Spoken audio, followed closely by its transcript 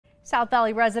South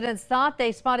Valley residents thought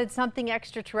they spotted something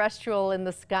extraterrestrial in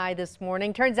the sky this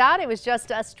morning. Turns out it was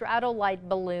just a Stratollite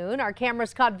balloon. Our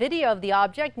cameras caught video of the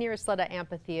object near Sletta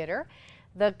Amphitheater.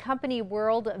 The company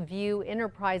World View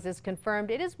Enterprises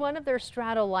confirmed it is one of their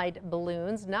Stratollite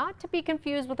balloons, not to be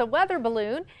confused with a weather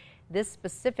balloon. This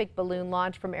specific balloon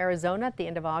launched from Arizona at the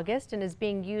end of August and is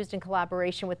being used in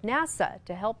collaboration with NASA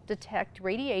to help detect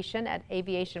radiation at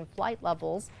aviation flight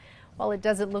levels. While it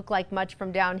doesn't look like much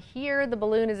from down here, the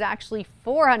balloon is actually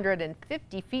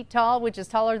 450 feet tall, which is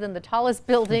taller than the tallest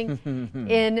building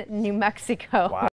in New Mexico. Wow.